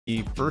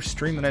the first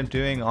stream that I'm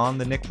doing on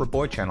the Nick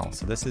Raboy channel.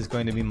 So this is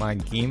going to be my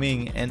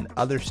gaming and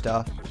other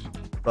stuff,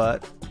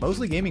 but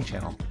mostly gaming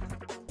channel.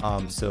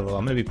 So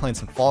I'm going to be playing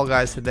some Fall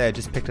Guys today. I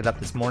just picked it up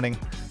this morning.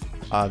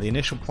 The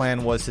initial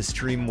plan was to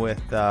stream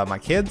with my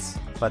kids,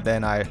 but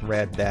then I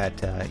read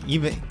that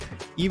even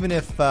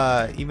if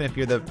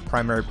you're the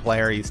primary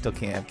player, you still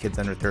can't have kids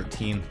under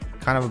 13.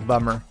 Kind of a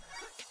bummer,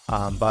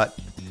 but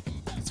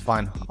it's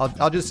fine.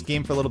 I'll just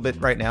game for a little bit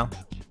right now.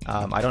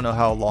 I don't know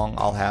how long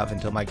I'll have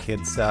until my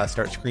kids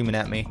start screaming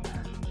at me.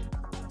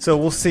 So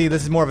we'll see.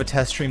 This is more of a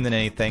test stream than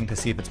anything to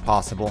see if it's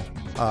possible.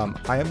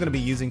 I am going to be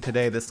using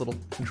today this little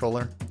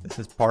controller. This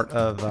is part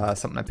of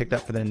something I picked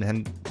up for the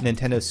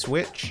Nintendo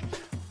Switch.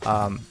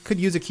 Could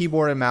use a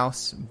keyboard and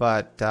mouse,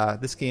 but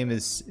this game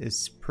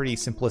is pretty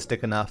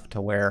simplistic enough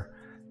to where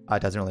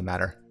it doesn't really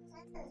matter.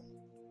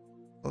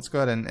 Let's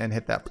go ahead and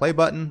hit that play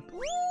button.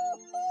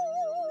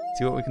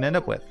 See what we can end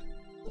up with.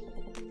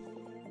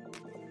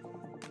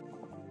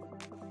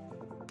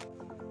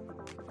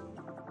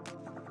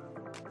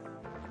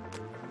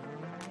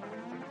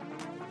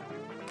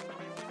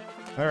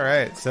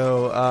 Alright,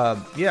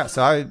 so yeah,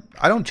 so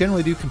I don't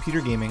generally do computer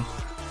gaming,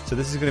 so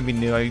this is going to be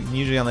new. I'm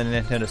usually on the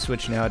Nintendo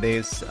Switch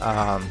nowadays,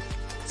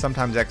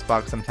 sometimes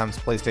Xbox, sometimes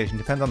PlayStation,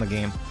 depends on the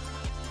game,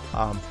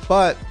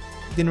 but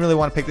didn't really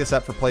want to pick this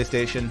up for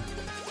PlayStation.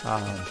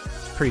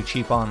 It's pretty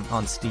cheap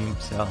on Steam,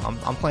 so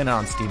I'm playing it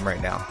on Steam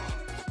right now.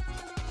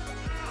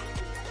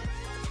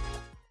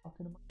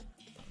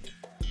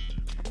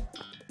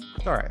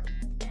 It's alright.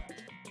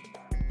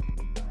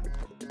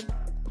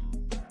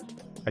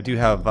 I do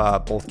have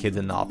both kids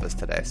in the office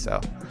today,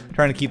 so I'm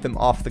trying to keep them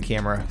off the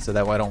camera so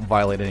that way I don't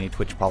violate any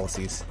Twitch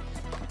policies.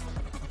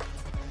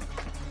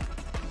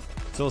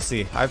 So we'll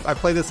see. I've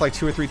played this like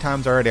 2 or 3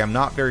 times already. I'm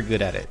not very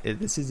good at it.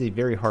 This is a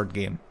very hard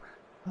game.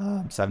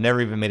 So I've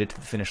never even made it to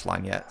the finish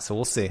line yet, so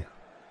we'll see.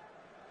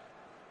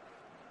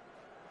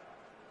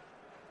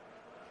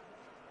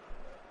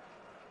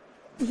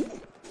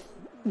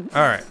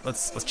 Alright,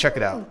 let's check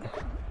it out.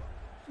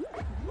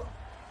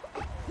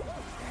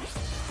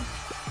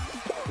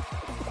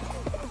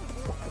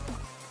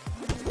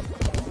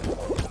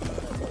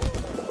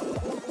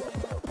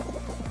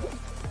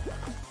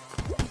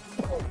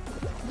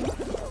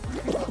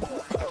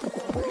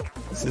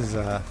 This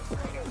is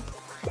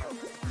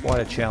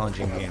quite a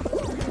challenging game.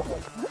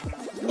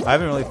 I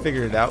haven't really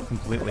figured it out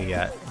completely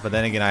yet, but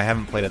then again, I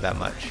haven't played it that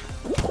much.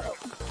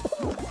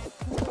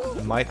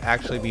 I might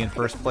actually be in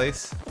first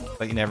place,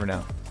 but you never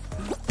know.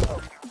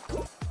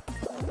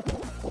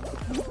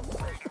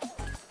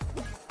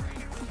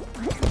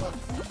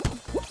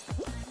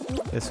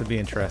 This would be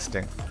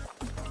interesting.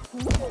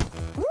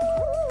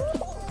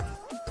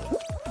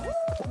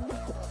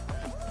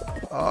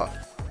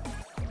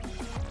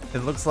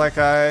 It looks like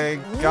I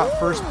got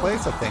first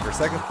place, I think, or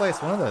second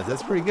place, one of those.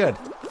 That's pretty good.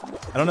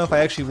 I don't know if I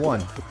actually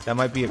won. That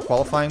might be a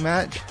qualifying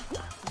match.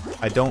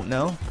 I don't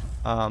know,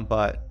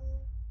 but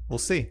we'll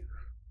see.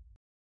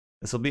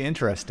 This will be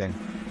interesting.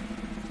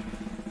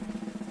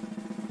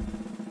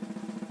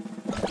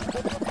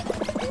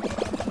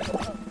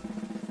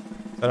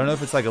 I don't know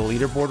if it's like a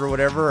leaderboard or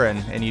whatever,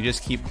 and you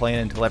just keep playing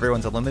until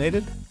everyone's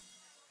eliminated.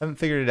 I haven't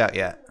figured it out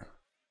yet.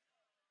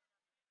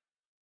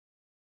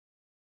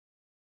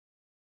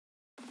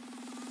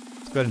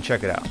 Go ahead and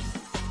check it out.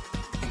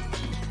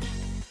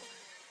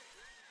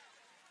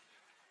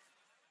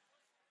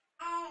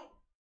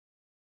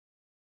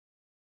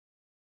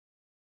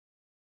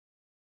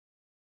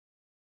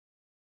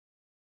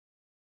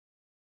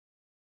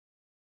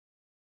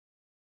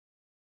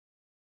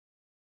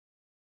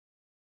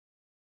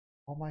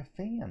 All my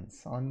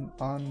fans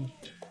on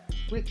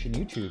Twitch and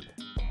YouTube.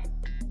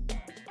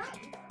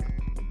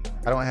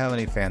 I don't have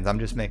any fans. I'm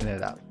just making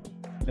it up.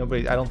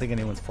 Nobody. I don't think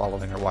anyone's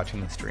following or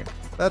watching the stream.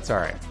 That's all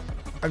right.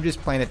 I'm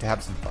just playing it to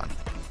have some fun,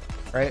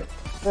 right?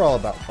 We're all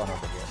about fun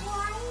over here.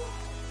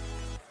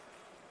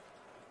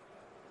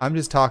 I'm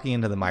just talking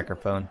into the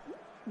microphone.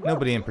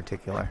 Nobody in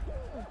particular.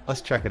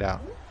 Let's check it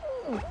out.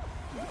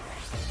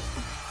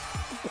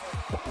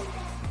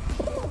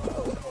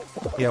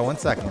 Yeah, 1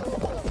 second.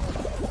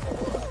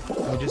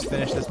 Let me just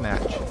finish this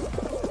match.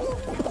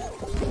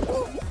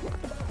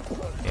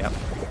 Yep.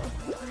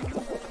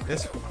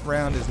 This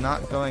round is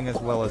not going as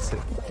well as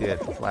it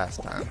did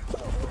last time.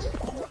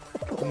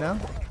 No?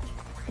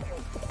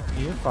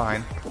 You're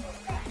fine.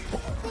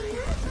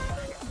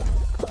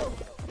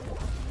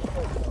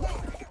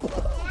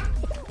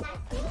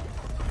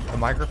 The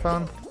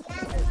microphone?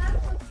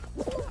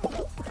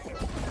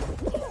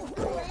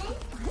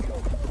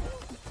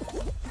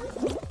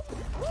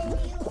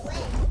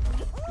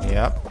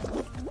 Yep.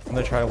 I'm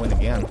gonna try to win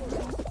again.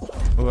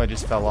 Ooh, I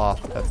just fell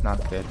off. That's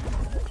not good.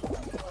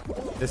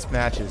 This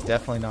match is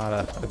definitely not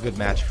a good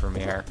match for me,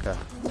 Erica.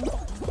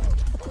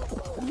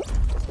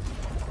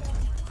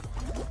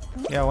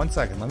 Yeah, 1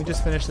 second. Let me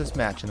just finish this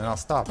match and then I'll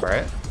stop,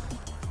 alright?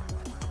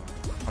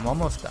 I'm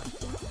almost done.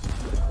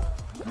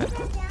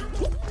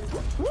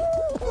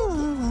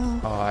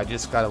 Oh, I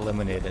just got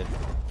eliminated.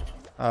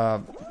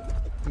 Let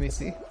me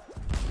see.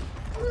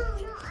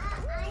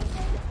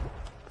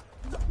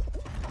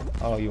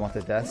 Oh, you want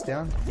the desk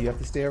down? You have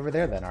to stay over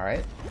there then,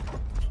 alright?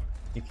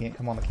 You can't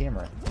come on the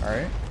camera,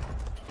 alright?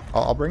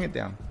 I'll bring it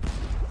down.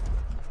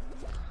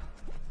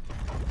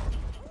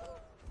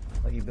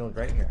 Let you build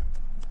right here.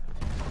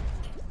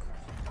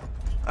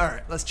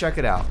 Alright, let's check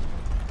it out.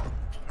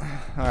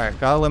 Alright,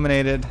 got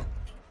eliminated.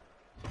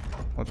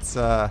 Let's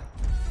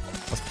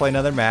play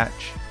another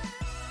match.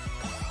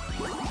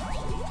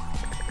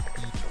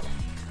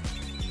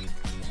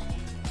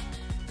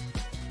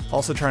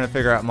 Also trying to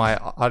figure out my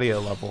audio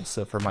level,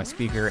 so for my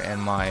speaker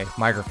and my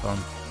microphone.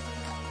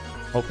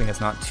 Hoping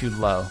it's not too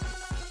low,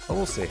 but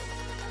we'll see.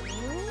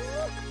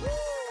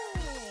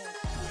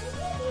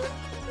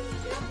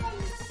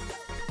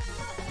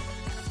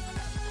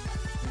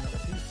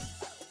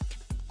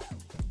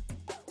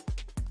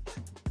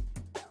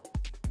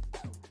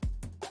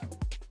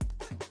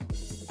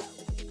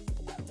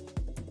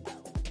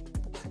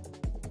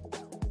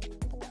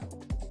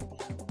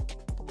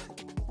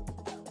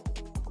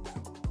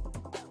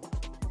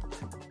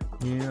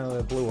 You need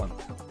another blue one.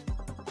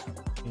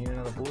 You need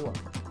another blue one.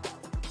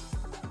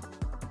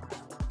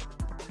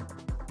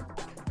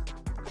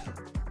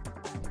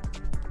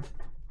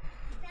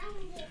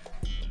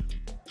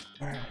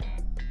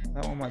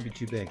 That one might be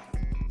too big.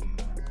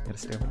 Gotta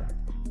stay over there.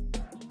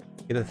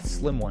 Get a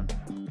slim one.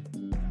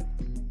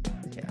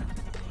 Yeah.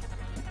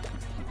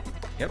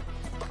 Yep.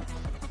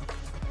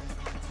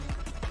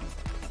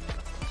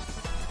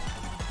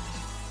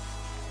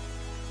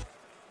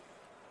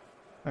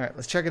 All right,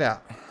 let's check it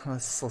out.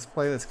 Let's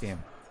play this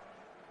game.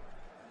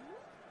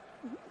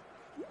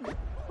 All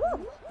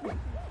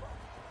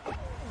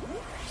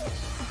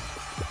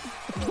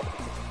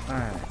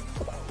right.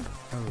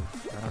 Oh,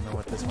 I don't know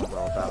what this one's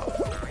all about.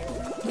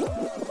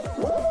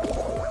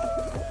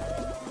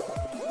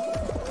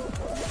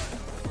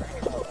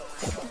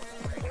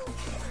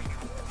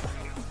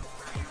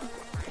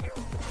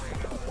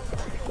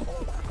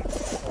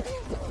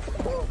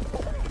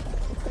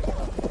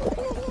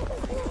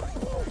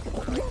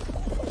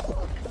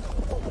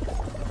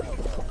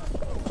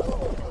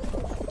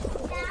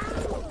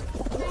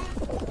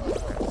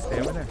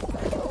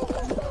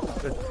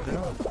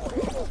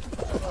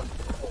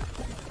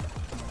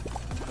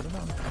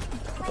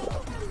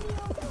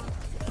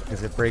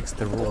 Because it breaks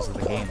the rules of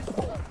the game.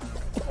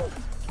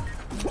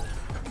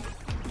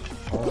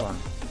 Hold on.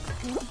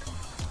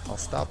 I'll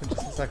stop in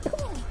just a second.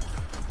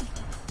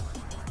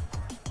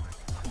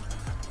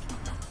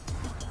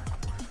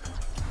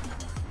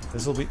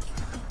 This will be...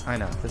 I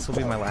know, this will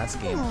be my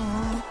last game.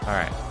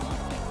 Alright.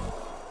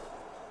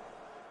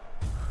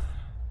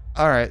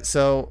 Alright,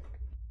 so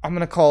I'm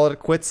gonna call it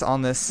quits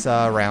on this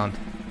round.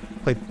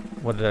 Played,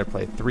 what did I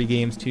play? 3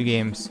 games, 2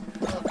 games.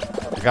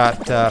 I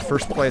got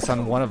first place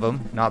on one of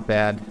them, not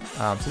bad.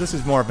 So this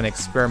is more of an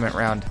experiment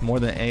round, more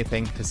than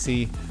anything, to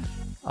see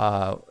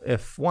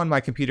if one, my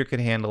computer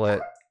could handle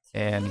it,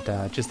 and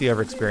just the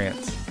other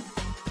experience.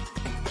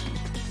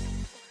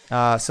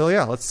 So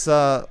yeah, let's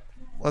go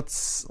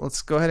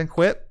ahead and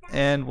quit,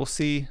 and we'll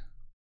see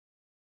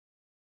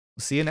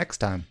you next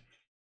time.